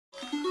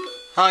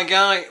Hi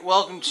guy,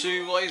 welcome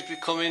to what is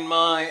becoming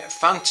my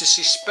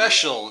Phantasie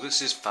special.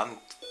 This is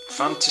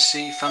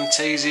Phantasie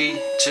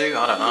 2,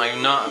 I don't know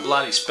even know how to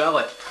bloody spell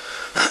it.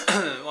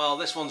 Well,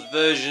 this one's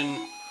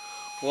version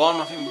 1,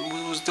 I think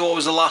what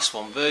was the last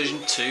one? Version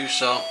 2,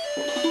 so...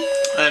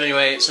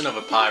 Anyway, it's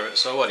another pirate,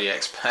 so what do you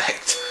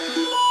expect?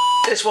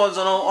 This one's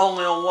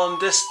only on one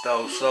disc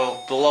though, so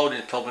the loading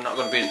is probably not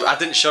going to be as... I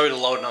didn't show you the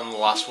loading on the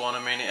last one. I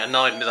mean, it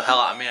annoyed me the hell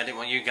out of me. I didn't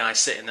want you guys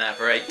sitting there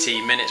for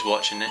 18 minutes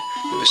watching it.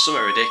 It was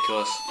something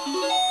ridiculous.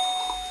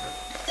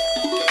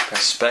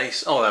 Press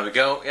space. Oh, there we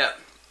go, yeah.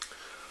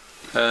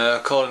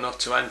 Call enough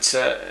to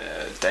enter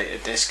data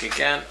disc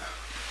again.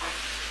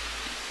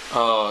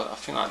 Oh, I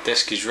think that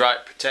disc is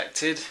right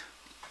protected.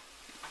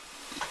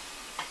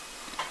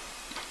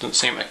 Doesn't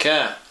seem to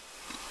care.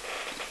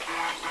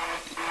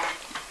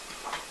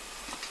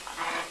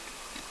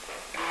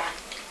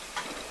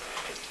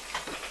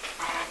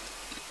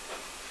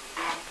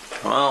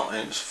 Well,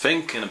 it's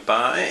thinking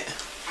about it.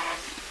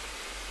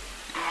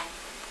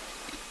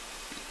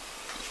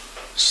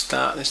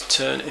 Start this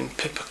turn in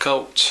Pipper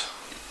Coat.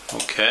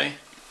 Okay.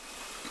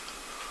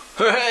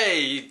 Hooray!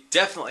 You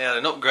definitely had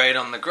an upgrade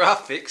on the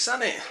graphics,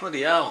 hasn't it?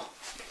 Bloody hell.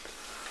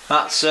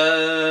 That's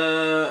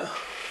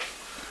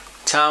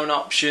town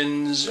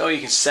options. Oh, you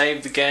can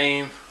save the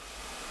game.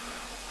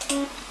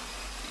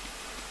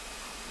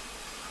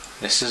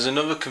 This is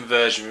another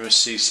conversion from a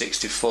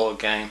C64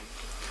 game.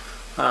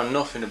 I know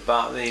nothing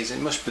about these. It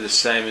must be the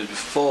same as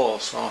before,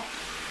 so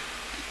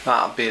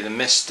that'll be the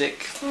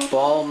Mystic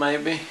Ball,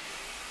 maybe.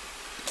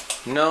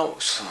 No,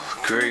 it's a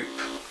group.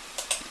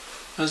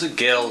 There's a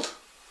guild.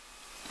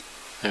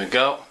 There we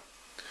go.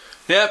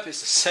 Yep, it's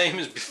the same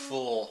as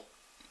before.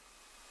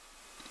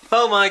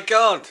 Oh my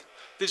god!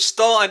 They've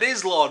started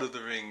his Lord of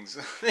the Rings.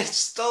 They've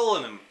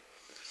stolen them.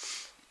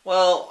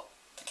 Well,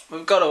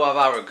 we've got to have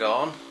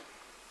Aragorn.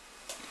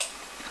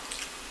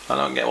 I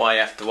don't get why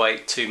you have to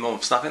wait 2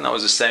 months. I think that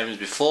was the same as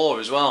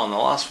before as well on the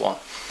last one.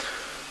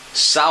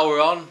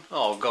 Sauron.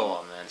 Oh, go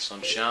on then,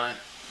 sunshine.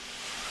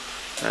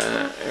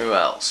 Who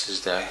else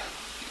is there?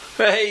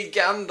 Hey,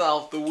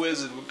 Gandalf the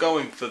Wizard. We're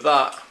going for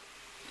that.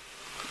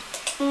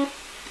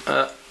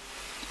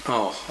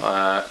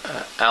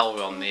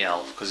 Elrond the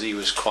Elf, because he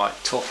was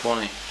quite tough,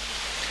 wasn't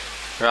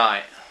he?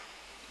 Right.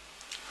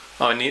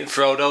 Oh, I need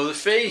Frodo the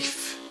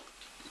Thief.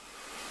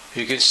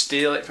 You can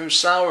steal it from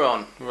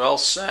Sauron. We're all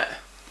set.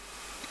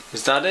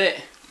 Is that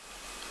it?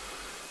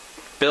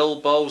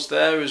 Bilbo's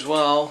there as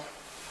well.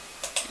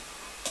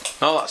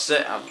 Oh, that's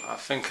it. I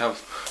think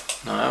I've...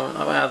 No,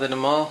 have I added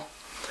them all?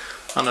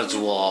 And a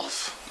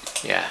dwarf.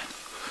 Yeah.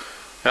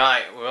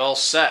 Right, we're all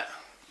set.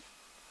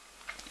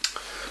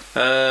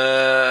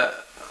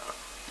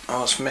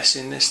 What's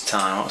missing this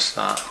time? What's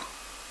that?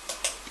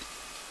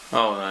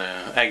 Oh,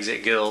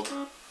 exit guild.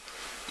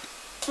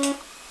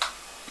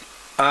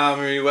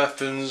 Armory,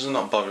 weapons, I'm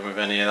not bothering with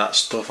any of that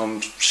stuff. I'm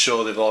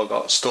sure they've all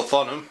got stuff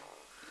on them.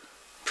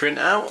 Print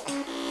out.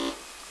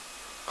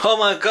 Oh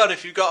my god,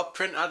 if you've got a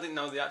print, I didn't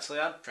know they actually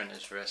had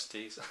printers for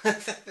STs.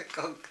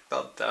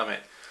 God damn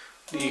it.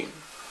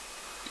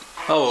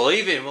 Oh, we're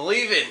leaving,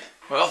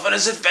 We're off on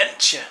this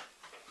adventure.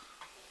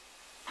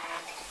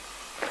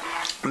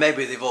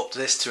 Maybe they've upped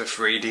this to a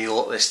 3D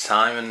look this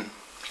time and...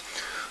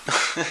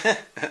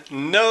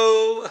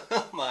 No!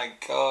 Oh my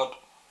god.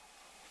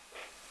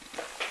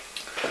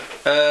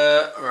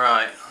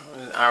 Right,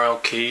 arrow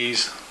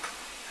keys.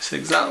 It's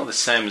exactly the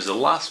same as the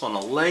last one,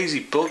 the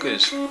lazy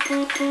buggers.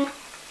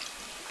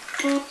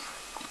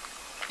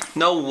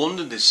 No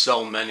wonder there's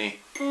so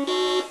many.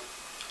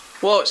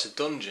 Whoa, it's a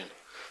dungeon.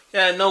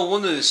 Yeah, no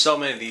wonder there's so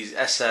many of these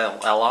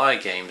SLI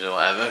games or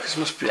whatever, because it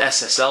must be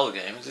SSL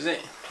games, is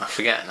it? I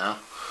forget now.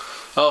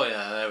 Oh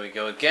yeah, there we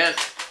go again.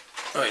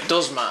 Oh, it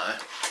does matter.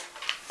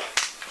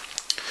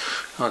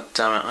 Oh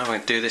damn it, I'm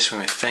going to do this with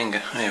my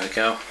finger. There we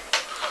go.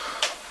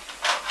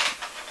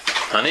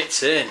 And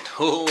it's in.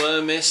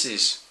 Oh,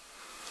 misses.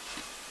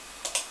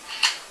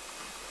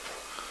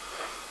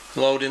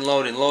 Loading.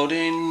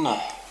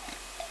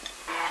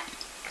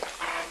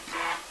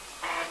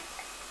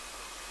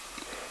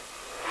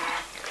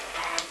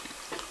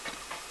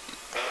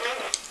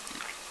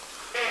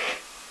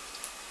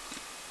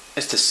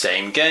 It's the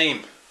same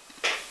game.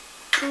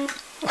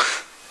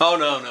 Oh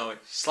no,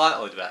 it's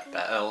slightly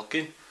better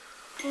looking.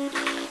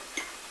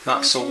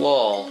 That's a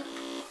wall.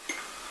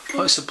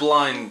 Oh, it's a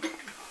blind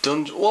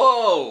dungeon.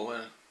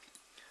 Whoa!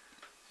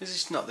 This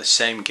is not the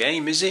same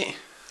game, is it?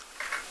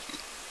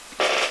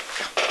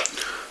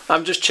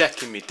 I'm just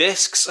checking my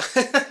discs.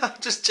 I'm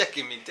just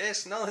checking my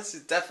discs. No, this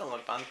is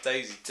definitely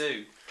Phantasie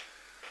 2.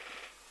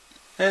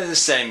 It's the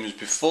same as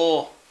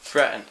before.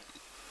 Threaten.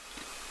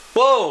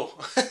 Whoa!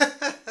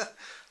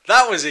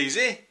 That was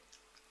easy.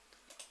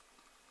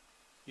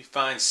 You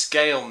find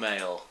scale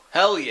mail.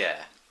 Hell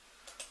yeah.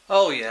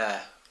 Oh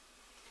yeah.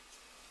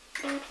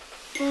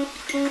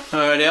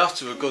 Already off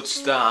to a good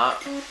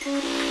start.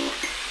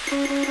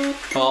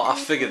 Well, I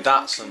figured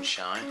that,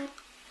 sunshine.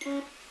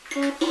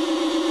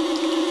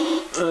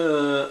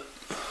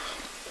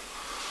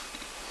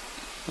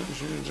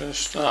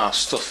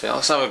 Stuff it.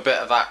 Let's have a bit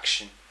of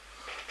action.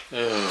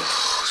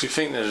 So you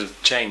think they'd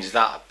have changed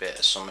that a bit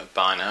or something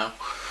by now?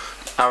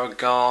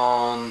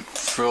 Aragorn,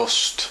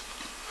 Thrust.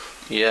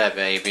 Yeah,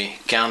 baby.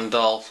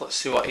 Gandalf. Let's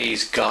see what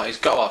he's got. He's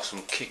got to have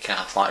some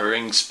kick-ass, like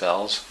ring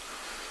spells.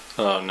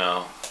 Oh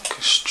no.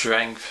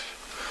 Strength.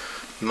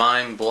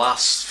 Mind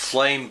Blast.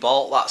 Flame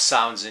Bolt. That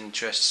sounds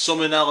interesting.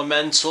 Summon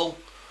Elemental.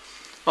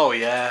 Oh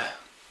yeah.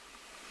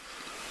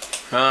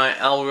 Right,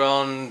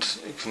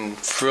 Elrond. He can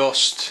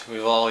thrust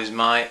with all his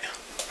might.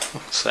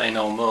 Say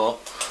no more.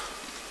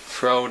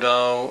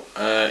 Frodo.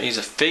 He's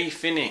a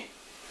thief, isn't he?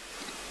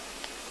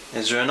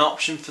 Is there an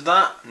option for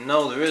that?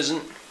 No, there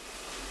isn't.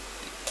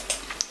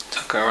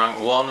 Took a rank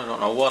 1, I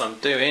don't know what I'm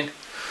doing.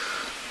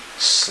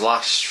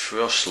 Slash,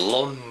 thrust,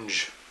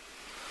 lunge.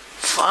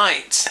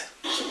 Fight!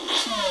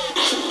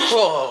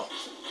 Whoa!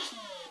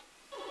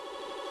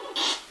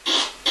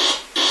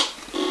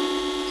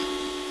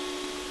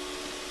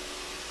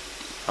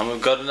 And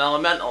we've got an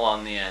elemental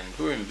on the end.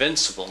 We're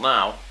invincible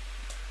now.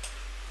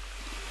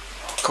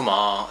 Come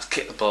on, let's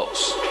kick the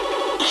butts.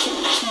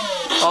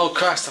 Oh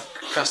Christ, I've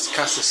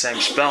cast the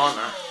same spell,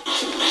 haven't I?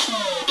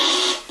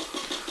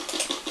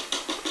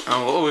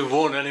 Oh, we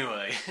won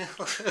anyway.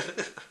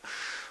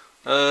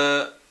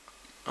 Oh,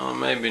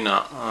 maybe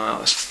not. Alright,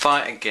 let's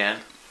fight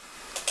again.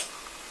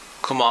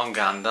 Come on,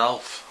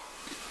 Gandalf.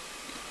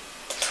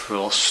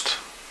 Thrust.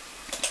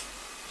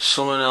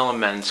 Summon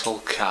Elemental,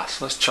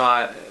 cast. Let's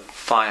try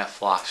Fire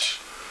Flash.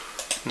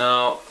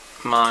 No.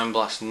 Mind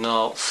Blast,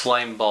 no.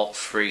 Flame Bolt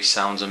 3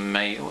 sounds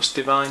amazing. What's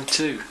Divine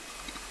 2?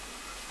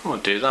 I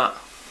want to do that.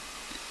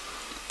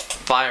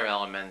 Fire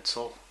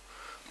Elemental.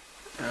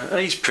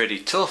 He's pretty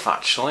tough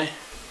actually.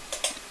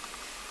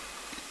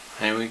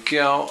 Here we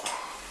go.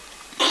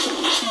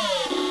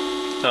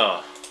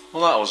 Oh,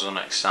 well that was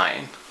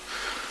unexciting.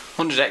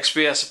 100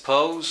 XP I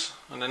suppose,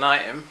 and an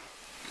item.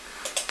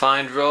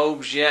 Find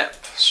robes,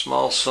 yep.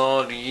 Small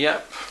sword,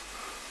 yep.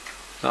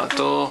 That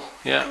door,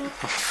 yep.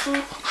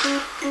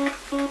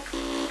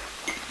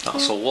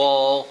 That's a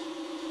wall.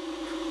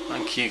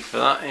 Thank you for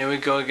that. Here we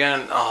go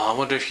again. Oh, I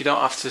wonder if you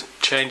don't have to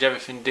change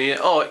everything, do you?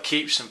 Oh, it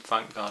keeps them,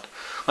 thank God.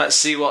 Let's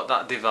see what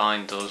that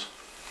divine does.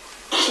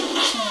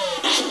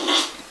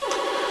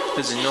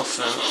 There's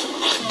nothing.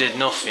 It did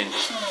nothing.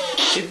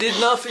 It did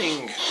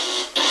nothing.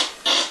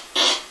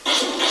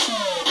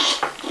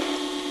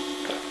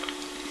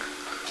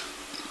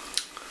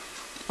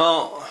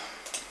 Oh,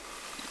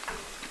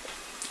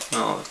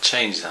 I'll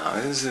change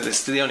that. This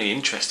is the only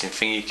interesting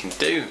thing you can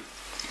do.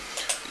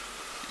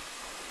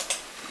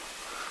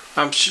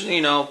 I'm sure,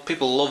 you know,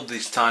 people love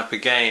this type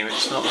of game.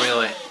 It's not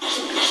really.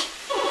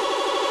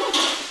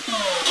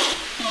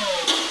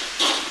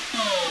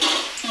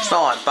 It's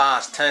not like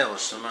Bar's Tale or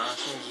something. I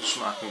think it's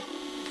something I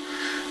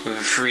can, with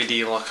a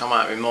 3D look I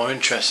might be more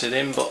interested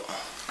in, but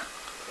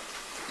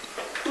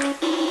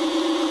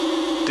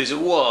there's a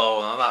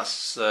whoa, now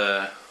that's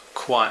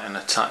quite an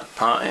attack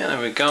party.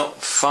 There we go.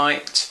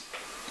 Fight.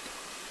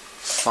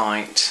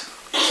 Fight.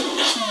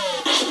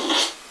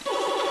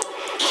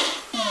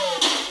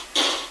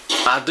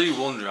 I do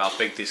wonder how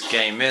big this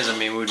game is. I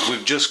mean,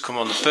 we've just come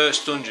on the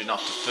first dungeon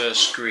off the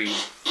first screen,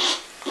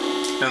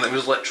 and it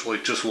was literally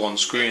just one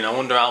screen. I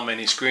wonder how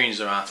many screens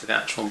there are to the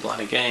actual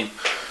bloody game.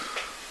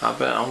 I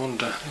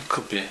wonder, it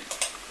could be.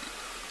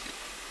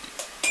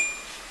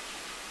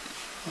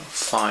 I'll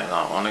fight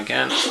that one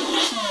again.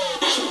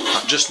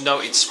 I've just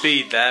noted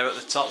speed there at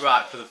the top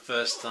right for the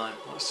first time.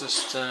 Let's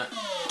just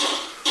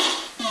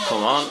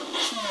come on.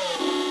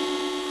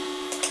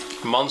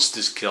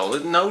 Monsters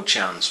killed. No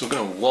chance. We're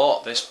going to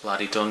walk this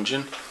bloody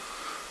dungeon.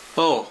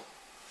 Oh,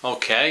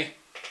 okay.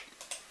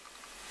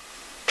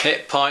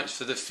 Hit points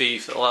for the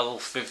thief at level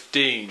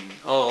 15.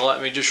 Oh,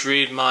 let me just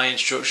read my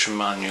instruction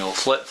manual.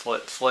 Flip,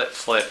 flip, flip,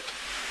 flip.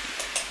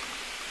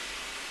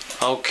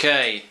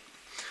 Okay.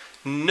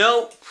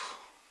 Nope.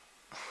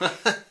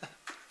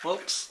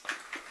 Whoops.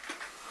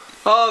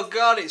 Oh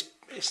God, it's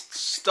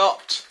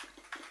stopped.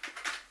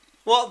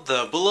 What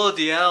the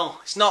bloody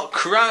hell? It's not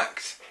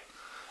cracked.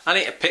 I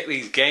need to pick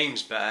these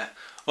games better.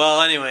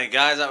 Well, anyway,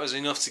 guys, that was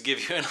enough to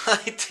give you an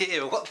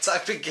idea of what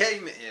type of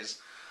game it is.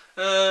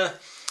 I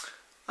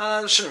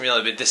shouldn't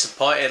really be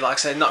disappointed. Like I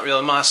said, not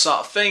really my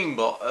sort of thing,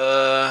 but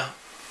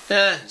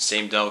yeah, it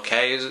seemed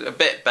okay. It was a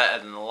bit better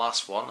than the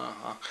last one.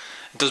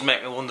 It does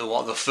make me wonder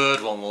what the third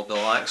one will be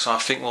like. So I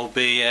think we'll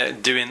be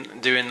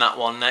doing that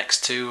one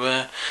next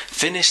to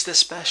finish the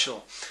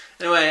special.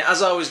 Anyway,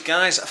 as always,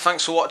 guys,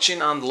 thanks for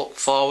watching, and look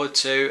forward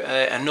to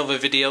another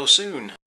video soon.